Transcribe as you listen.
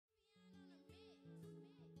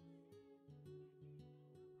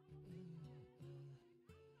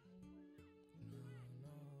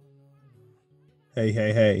Hey,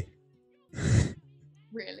 hey, hey.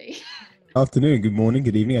 Really. Afternoon, good morning,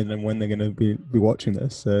 good evening. I don't know when they're going to be watching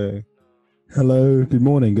this. So, hello, good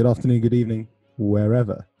morning, good afternoon, good evening,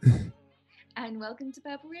 wherever. And welcome to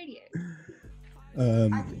Purple Radio. I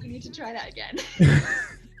Um, think we need to try that again.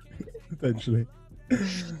 eventually.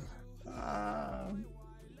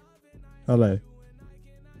 Hello.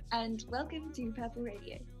 And welcome to Purple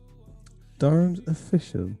Radio. Durham's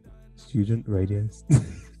official student radio.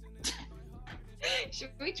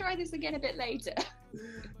 Should we try this again a bit later?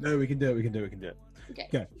 No, we can do it. Okay.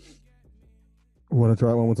 Okay. Want to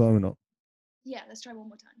try it one more time or not? Yeah, let's try one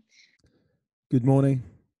more time. Good morning,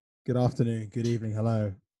 good afternoon, good evening,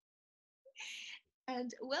 hello.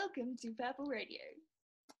 And welcome to Purple Radio.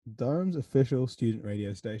 Durham's official student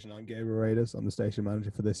radio station. I'm Gabriel Radis. I'm the station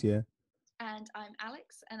manager for this year. And I'm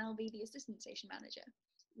Alex, and I'll be the assistant station manager.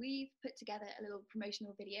 We've put together a little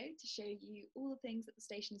promotional video to show you all the things that the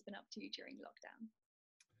station's been up to during lockdown.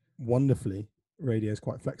 Wonderfully, radio is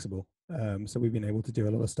quite flexible. So we've been able to do a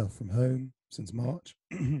lot of stuff from home since March.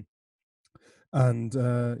 And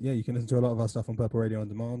yeah, you can listen to a lot of our stuff on Purple Radio On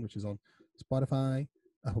Demand, which is on Spotify,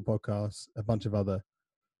 Apple Podcasts, a bunch of other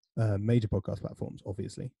major podcast platforms,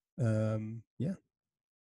 obviously. Yeah.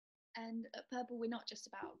 And at Purple, we're not just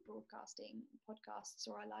about broadcasting podcasts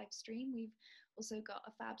or our live stream. We've also got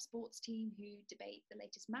a fab sports team who debate the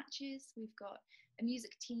latest matches. We've got a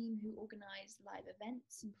music team who organise live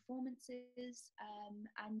events and performances,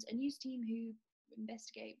 and a news team who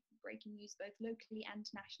investigate breaking news both locally and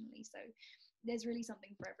nationally. So there's really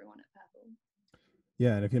something for everyone at Purple.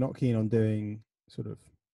 Yeah, and if you're not keen on doing sort of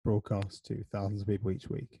broadcasts to thousands of people each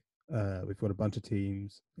week, we've got a bunch of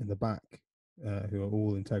teams in the back who are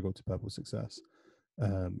all integral to Purple's success.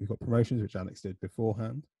 We've got promotions, which Alex did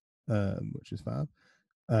beforehand, which is fab.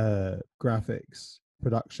 Graphics,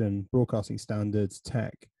 production, broadcasting standards,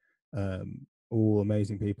 tech, all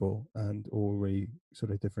amazing people and all really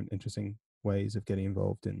sort of different, interesting ways of getting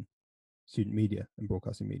involved in student media and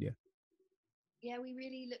broadcasting media. Yeah, we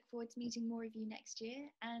really look forward to meeting more of you next year.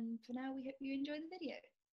 And for now, we hope you enjoy the video.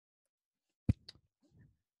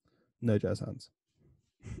 No jazz hands.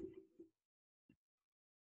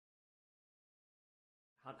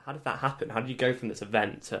 How did that happen? How did you go from this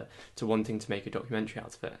event to wanting to make a documentary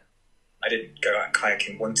out of it? I didn't go out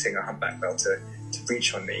kayaking wanting a humpback whale to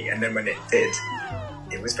breach on me, and then when it did,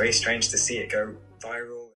 it was very strange to see it go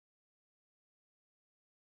viral.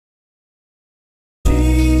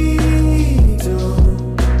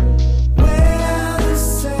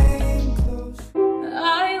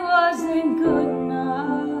 I wasn't good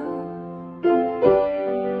enough,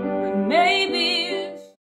 but maybe.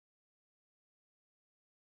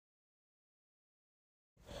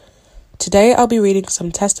 Today I'll be reading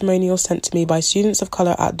some testimonials sent to me by students of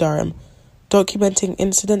colour at Durham, documenting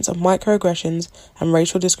incidents of microaggressions and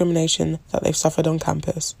racial discrimination that they've suffered on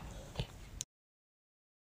campus.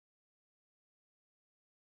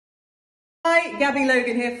 Hi, Gabby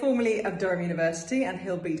Logan here, formerly of Durham University and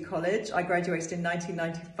Hillbeat College. I graduated in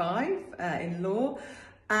 1995 in law,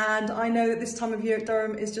 and I know that this time of year at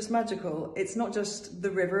Durham is just magical. It's not just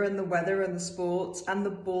the river and the weather and the sports and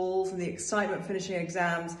the balls and the excitement of finishing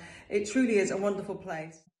exams. It truly is a wonderful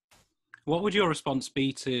place. What would your response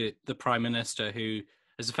be to the Prime Minister, who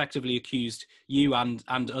has effectively accused you and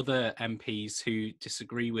other MPs who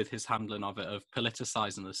disagree with his handling of it of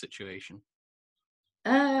politicising the situation?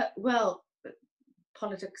 Well,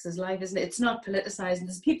 politics is life, isn't it? It's not politicising.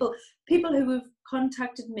 There's people who have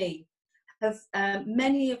contacted me have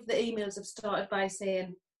many of the emails have started by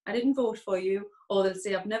saying, I didn't vote for you, or they'll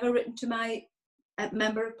say, I've never written to my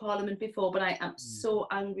member of parliament before, but I am so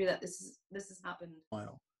angry that this has happened.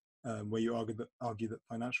 Where you argue that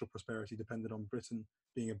financial prosperity depended on Britain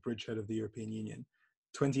being a bridgehead of the European Union.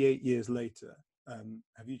 28 years later,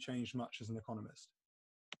 have you changed much as an economist?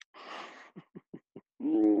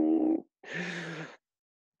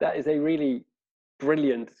 That is a really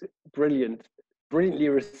brilliantly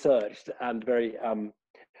researched and very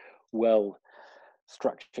well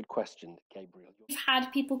structured question, Gabriel. We've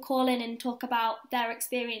had people call in and talk about their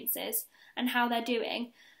experiences and how they're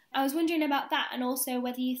doing. I was wondering about that, and also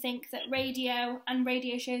whether you think that radio and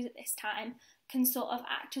radio shows at this time can sort of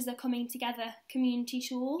act as a coming together community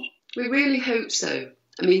tool. We really hope so.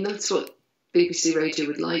 I mean, that's what BBC Radio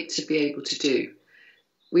would like to be able to do.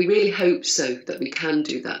 We really hope so that we can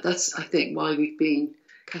do that. That's, I think, why we've been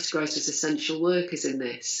categorised as essential workers in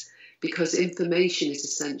this, because information is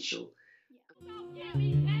essential.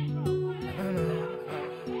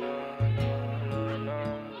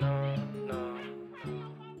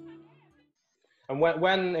 And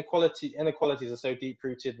when inequalities are so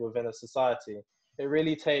deep-rooted within a society, it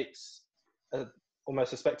really takes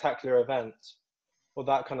almost a spectacular event or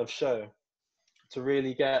that kind of show to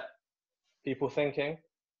really get people thinking.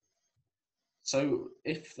 So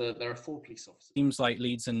if there are 4 police officers, Seems like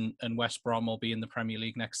Leeds and West Brom will be in the Premier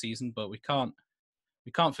League next season, but we can't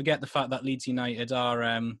forget the fact that Leeds United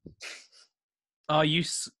are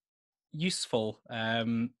useful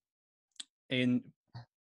in.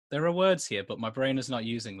 There are words here, but my brain is not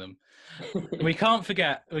using them. We can't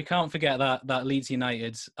forget that Leeds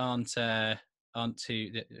United aren't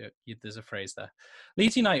too. There's a phrase there.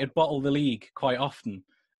 Leeds United bottle the league quite often.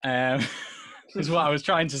 Is what I was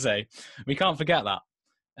trying to say. We can't forget that.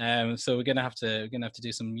 So we're gonna have to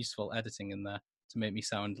do some useful editing in there to make me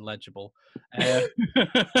sound legible.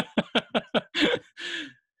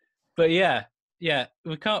 But yeah,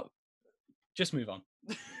 we can't just move on.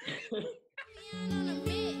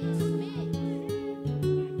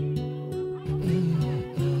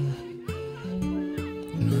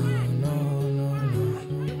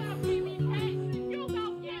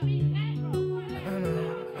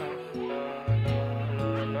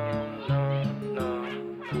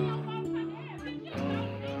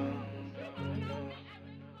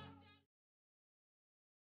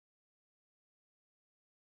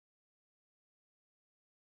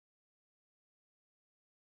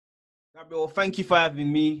 Gabriel, thank you for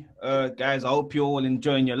having me. Guys, I hope you're all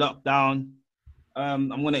enjoying your lockdown. I'm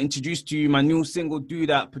going to introduce to you my new single, Do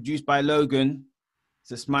That, produced by Logan.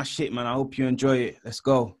 It's a smash hit, man. I hope you enjoy it. Let's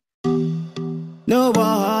go. No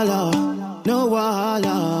wahala, no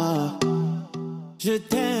wahala. Je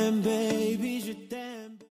t'aime, baby, je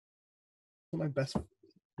t'aime. My best.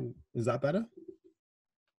 Is that better?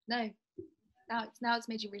 No. Now it's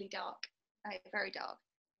made you really dark. Like, very dark.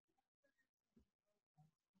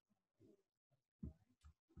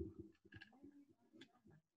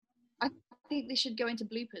 I think they should go into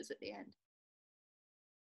bloopers at the end.